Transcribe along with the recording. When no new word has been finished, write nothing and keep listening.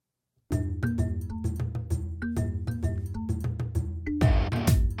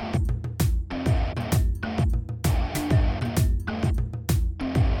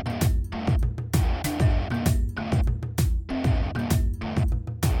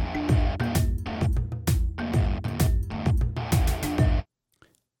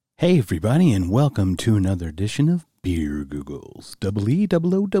Hey everybody, and welcome to another edition of Beer Googles,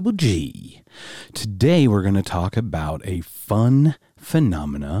 EEOOG. Today we're going to talk about a fun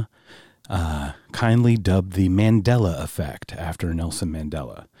phenomena, kindly dubbed the Mandela effect after Nelson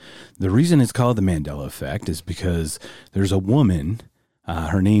Mandela. The reason it's called the Mandela effect is because there's a woman,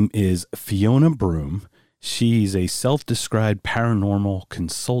 her name is Fiona Broome. She's a self-described paranormal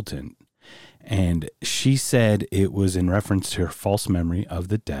consultant. And she said it was in reference to her false memory of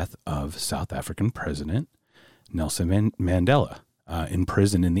the death of South African President Nelson Mandela in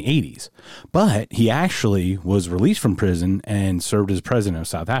prison in the 80s. But he actually was released from prison and served as president of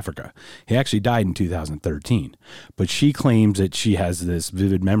South Africa. He actually died in 2013. But she claims that she has this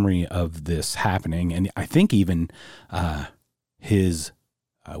vivid memory of this happening. And I think even his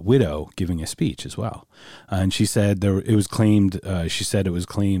widow giving a speech as well. And she said the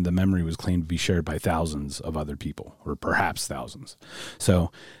memory was claimed to be shared by thousands of other people, or perhaps thousands. So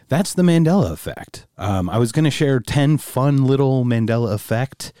that's the Mandela effect. I was going to share 10 fun little Mandela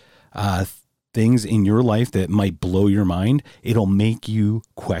effect things in your life that might blow your mind. It'll make you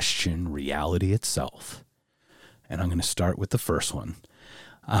question reality itself. And I'm going to start with the first one.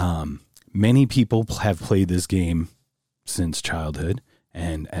 Many people have played this game since childhood,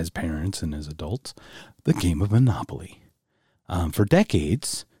 and as parents and as adults, the game of Monopoly. For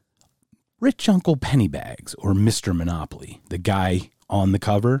decades, Rich Uncle Pennybags, or Mr. Monopoly, the guy on the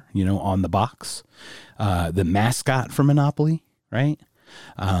cover, on the box, the mascot for Monopoly, right?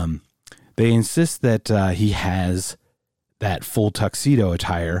 They insist that he has that full tuxedo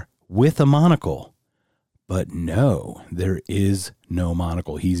attire with a monocle. But no, there is no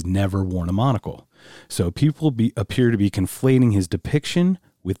monocle. He's never worn a monocle. So people appear to be conflating his depiction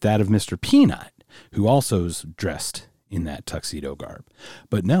with that of Mr. Peanut, who also is dressed in that tuxedo garb.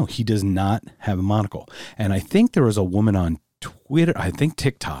 But no, he does not have a monocle. And I think there was a woman on Twitter, I think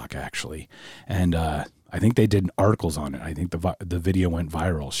TikTok actually, and I think they did articles on it. I think the video went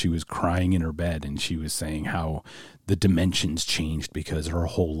viral. She was crying in her bed, and she was saying how the dimensions changed because her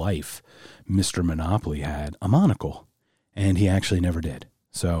whole life, Mr. Monopoly had a monocle, and he actually never did.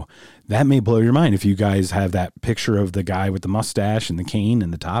 So that may blow your mind if you guys have that picture of the guy with the mustache and the cane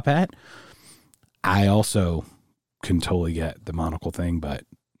and the top hat. I also can totally get the monocle thing, but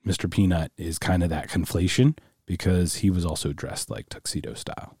Mr. Peanut is kind of that conflation because he was also dressed like tuxedo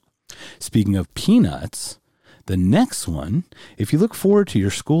style. Speaking of peanuts, the next one, if you look forward to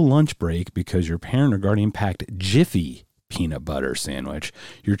your school lunch break because your parent or guardian packed Jiffy peanut butter sandwich,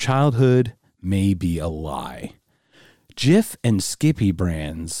 your childhood may be a lie. Jif and Skippy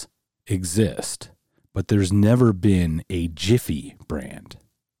brands exist, but there's never been a Jiffy brand.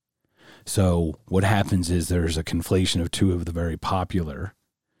 So what happens is there's a conflation of two of the very popular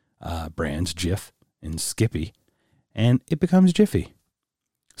brands, Jif and Skippy, and it becomes Jiffy.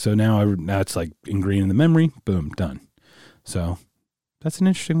 So now it's like ingrained in the memory, boom, done. So that's an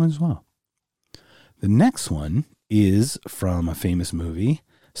interesting one as well. The next one is from a famous movie,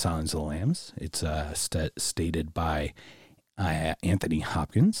 Silence of the Lambs. It's stated by Anthony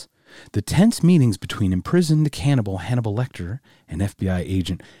Hopkins. The tense meetings between imprisoned cannibal Hannibal Lecter and FBI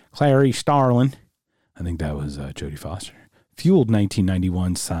agent Clarice Starling, I think that was Jodie Foster, fueled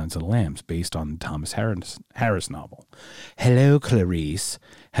 1991's Silence of the Lambs, based on the Thomas Harris novel. Hello, Clarice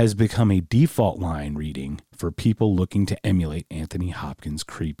has become a default line reading for people looking to emulate Anthony Hopkins'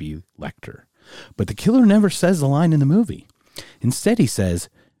 creepy Lecter. But the killer never says the line in the movie. Instead, he says,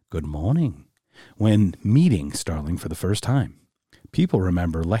 "Good morning," when meeting Starling for the first time. People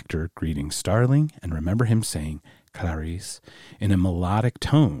remember Lecter greeting Starling and remember him saying Clarice in a melodic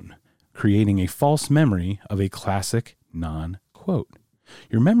tone, creating a false memory of a classic non-quote.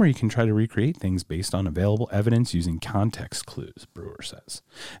 Your memory can try to recreate things based on available evidence using context clues, Brewer says.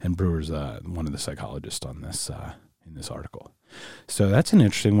 And Brewer's one of the psychologists on this in this article. So that's an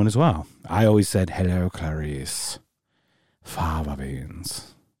interesting one as well. I always said, "Hello, Clarice. Fava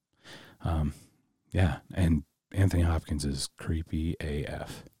beans." Yeah, and Anthony Hopkins is creepy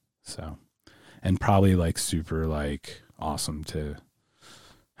AF. So, and probably like super like awesome to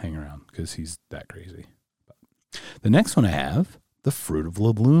hang around because he's that crazy. But the next one I have, the Fruit of the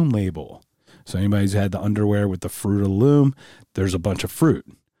Loom label. So anybody who's had the underwear with the Fruit of the Loom, there's a bunch of fruit.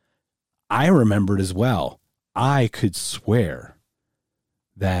 I remembered as well. I could swear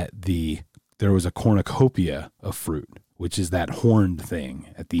that there was a cornucopia of fruit, which is that horned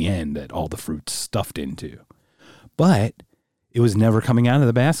thing at the end that all the fruit's stuffed into. But it was never coming out of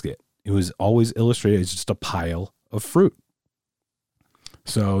the basket. It was always illustrated as just a pile of fruit.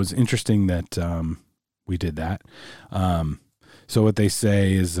 So it was interesting that we did that. So what they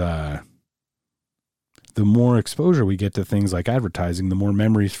say is the more exposure we get to things like advertising, the more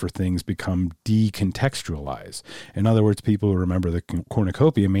memories for things become decontextualized. In other words, people who remember the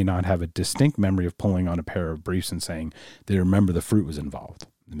cornucopia may not have a distinct memory of pulling on a pair of briefs and saying they remember the fruit was involved.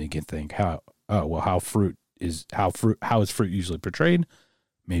 They may think, how is fruit usually portrayed?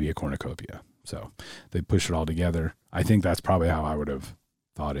 Maybe a cornucopia. So they push it all together. I think that's probably how I would have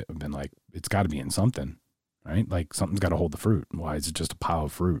thought it would have been like, it's got to be in something, right? Like something's got to hold the fruit. Why is it just a pile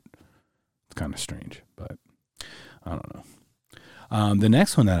of fruit? It's kind of strange, but I don't know. The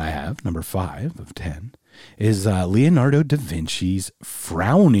next one that I have, number 5 of 10, is Leonardo da Vinci's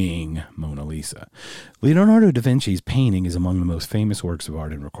frowning Mona Lisa. Leonardo da Vinci's painting is among the most famous works of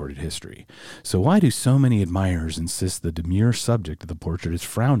art in recorded history. So why do so many admirers insist the demure subject of the portrait is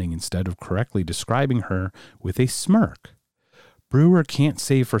frowning instead of correctly describing her with a smirk? Brewer can't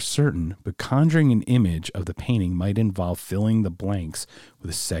say for certain, but conjuring an image of the painting might involve filling the blanks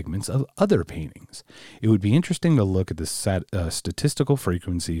with segments of other paintings. It would be interesting to look at the statistical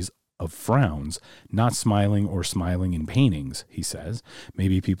frequencies of frowns, not smiling or smiling in paintings, he says.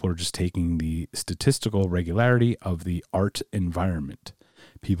 Maybe people are just taking the statistical regularity of the art environment.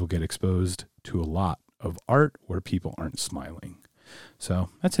 People get exposed to a lot of art where people aren't smiling. So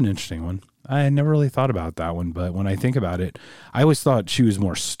that's an interesting one. I never really thought about that one, but when I think about it, I always thought she was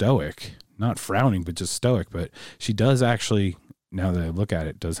more stoic, not frowning, but just stoic. But she does actually, now that I look at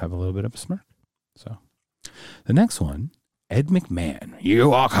it, does have a little bit of a smirk. So the next one, Ed McMahon.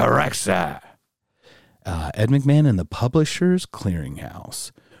 You are correct, sir. Ed McMahon and the Publishers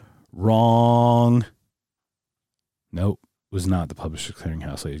Clearinghouse. Wrong. Nope, was not the Publishers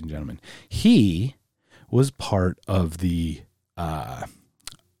Clearinghouse, ladies and gentlemen. He was part of the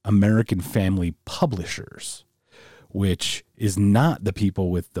American Family Publishers, which is not the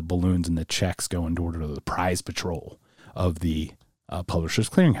people with the balloons and the checks going door to the prize patrol of the Publishers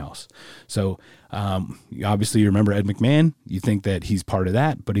Clearinghouse. So obviously you remember Ed McMahon. You think that he's part of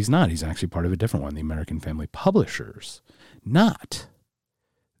that, but he's not. He's actually part of a different one, the American Family Publishers, not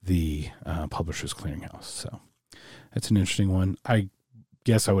the Publishers Clearinghouse. So that's an interesting one. I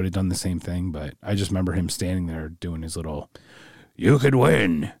guess I would have done the same thing, but I just remember him standing there doing his little, you could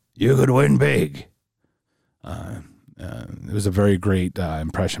win big. It was a very great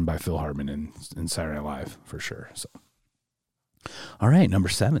impression by Phil Hartman in Saturday Night Live for sure. So, all right, number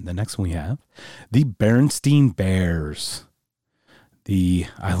 7, the next one we have, the Berenstain Bears.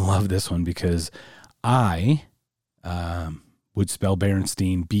 I love this one because I would spell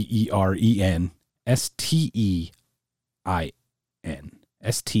Berenstain Berenstein.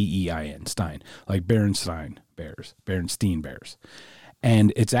 Stein, Stein, like Berenstain Bears.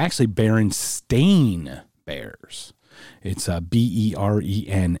 And it's actually Berenstain Bears. It's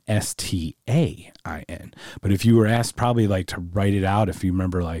Berenstain. But if you were asked probably like to write it out, if you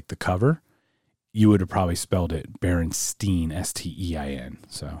remember like the cover, you would have probably spelled it Berenstain, Stein.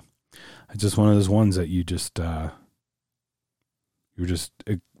 So it's just one of those ones that you just, you were just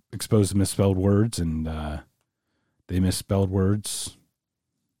exposed to misspelled words, and they misspelled words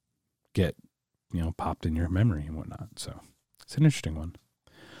get, popped in your memory and whatnot. So it's an interesting one.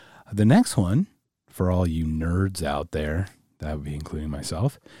 The next one, for all you nerds out there, that would be including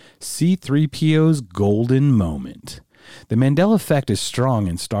myself, C-3PO's golden moment. The Mandela effect is strong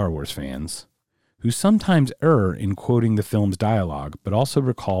in Star Wars fans, who sometimes err in quoting the film's dialogue, but also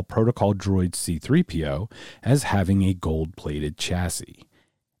recall protocol droid C-3PO as having a gold-plated chassis.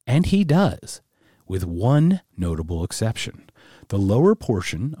 And he does, with one notable exception. The lower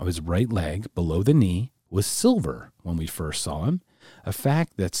portion of his right leg below the knee was silver when we first saw him, a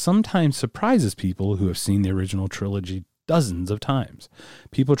fact that sometimes surprises people who have seen the original trilogy dozens of times.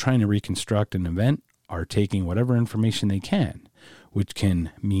 People trying to reconstruct an event are taking whatever information they can, which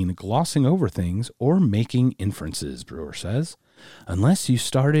can mean glossing over things or making inferences, Brewer says. Unless you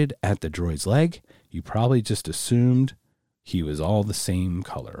started at the droid's leg, you probably just assumed he was all the same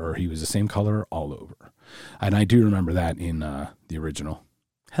color, or he was the same color all over. And I do remember that in the original.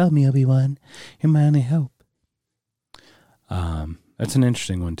 Help me, Obi-Wan. You're my only hope. That's an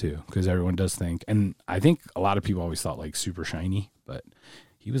interesting one too, because everyone does think, and I think a lot of people always thought like super shiny, but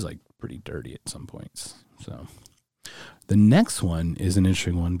he was like pretty dirty at some points. So the next one is an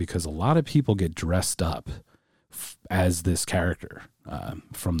interesting one because a lot of people get dressed up as this character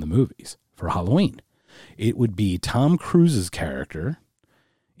from the movies for Halloween. It would be Tom Cruise's character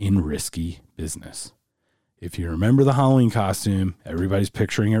in Risky Business. If you remember the Halloween costume, everybody's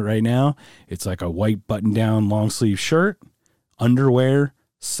picturing it right now. It's like a white button-down long-sleeve shirt, underwear,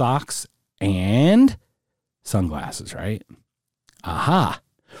 socks, and sunglasses, right? Aha!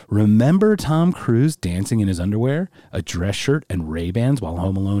 Remember Tom Cruise dancing in his underwear, a dress shirt, and Ray-Bans while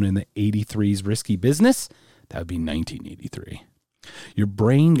home alone in the 83's Risky Business? That would be 1983. Your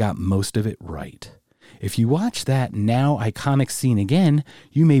brain got most of it right. If you watch that now iconic scene again,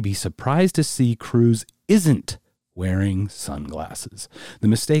 you may be surprised to see Cruise isn't wearing sunglasses. The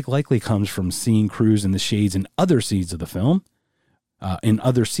mistake likely comes from seeing Cruise in the shades in other scenes of the film,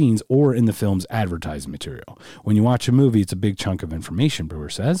 or in the film's advertising material. When you watch a movie, it's a big chunk of information, Brewer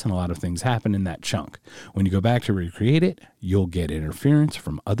says, and a lot of things happen in that chunk. When you go back to recreate it, you'll get interference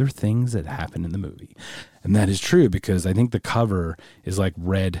from other things that happen in the movie. And that is true, because I think the cover is like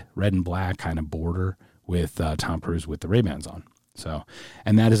red and black kind of border with Tom Cruise with the Ray-Bans on. So,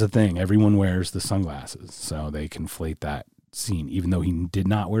 and that is a thing. Everyone wears the sunglasses, so they conflate that scene, even though he did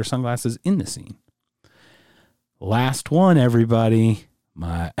not wear sunglasses in the scene. Last one, everybody.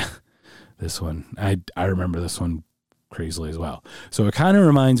 This one, I remember this one crazily as well. So it kind of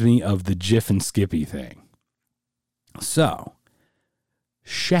reminds me of the Jif and Skippy thing. So,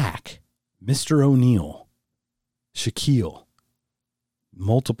 Shaq, Mr. O'Neal, Shaquille,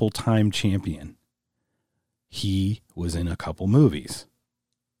 multiple time champion. He was in a couple movies.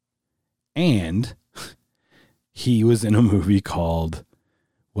 And he was in a movie called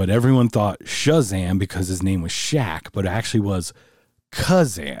what everyone thought Shazam because his name was Shaq, but it actually was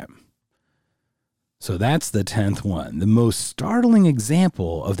Kazam. So that's the 10th one. The most startling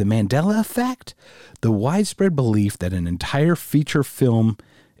example of the Mandela effect, the widespread belief that an entire feature film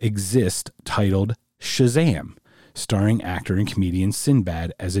exists titled Shazam, starring actor and comedian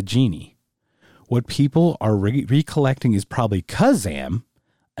Sinbad as a genie. What people are recollecting is probably Kazam,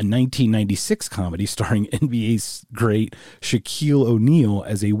 a 1996 comedy starring NBA's great Shaquille O'Neal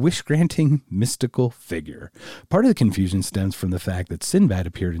as a wish-granting mystical figure. Part of the confusion stems from the fact that Sinbad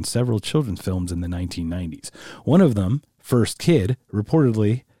appeared in several children's films in the 1990s. One of them, First Kid,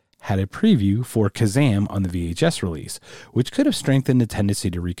 reportedly had a preview for Kazam on the VHS release, which could have strengthened the tendency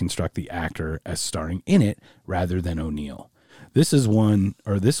to reconstruct the actor as starring in it rather than O'Neal. This one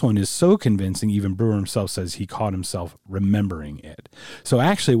is so convincing, even Brewer himself says he caught himself remembering it. So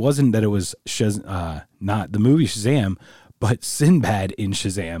actually, it wasn't that it was not the movie Shazam, but Sinbad in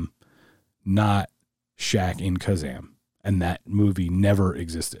Shazam, not Shaq in Kazam. And that movie never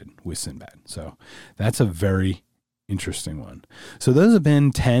existed with Sinbad. So that's a very interesting one. So those have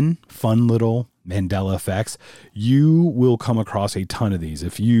been 10 fun little Mandela effects. You will come across a ton of these.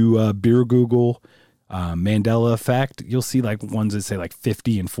 If you beer Google Mandela effect, you'll see like ones that say like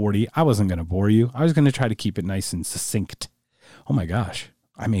 50 and 40. I wasn't going to bore you. I was going to try to keep it nice and succinct. Oh my gosh.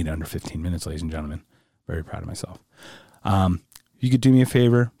 I made it under 15 minutes, ladies and gentlemen. Very proud of myself. You could do me a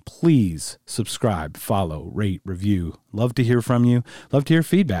favor. Please subscribe, follow, rate, review. Love to hear from you. Love to hear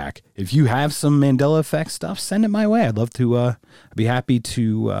feedback. If you have some Mandela effect stuff, send it my way. I'd love to, I'd be happy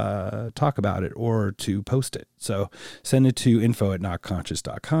to talk about it or to post it. So send it to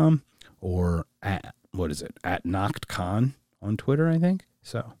info@notconscious.com or at @NockedCon on Twitter, I think.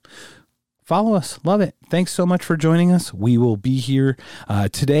 So follow us. Love it. Thanks so much for joining us. We will be here.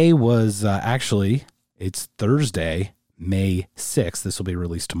 Today was actually, it's Thursday, May 6th. This will be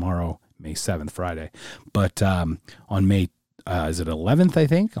released tomorrow, May 7th, Friday. But on May, is it 11th, I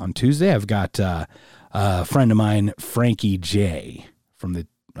think? On Tuesday, I've got a friend of mine, Frankie J. from the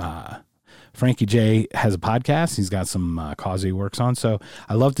Frankie J has a podcast. He's got some cause he works on. So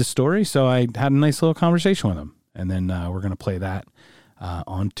I loved his story. So I had a nice little conversation with him. And then we're going to play that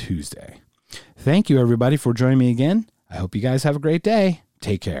on Tuesday. Thank you, everybody, for joining me again. I hope you guys have a great day.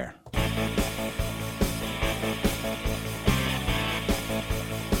 Take care.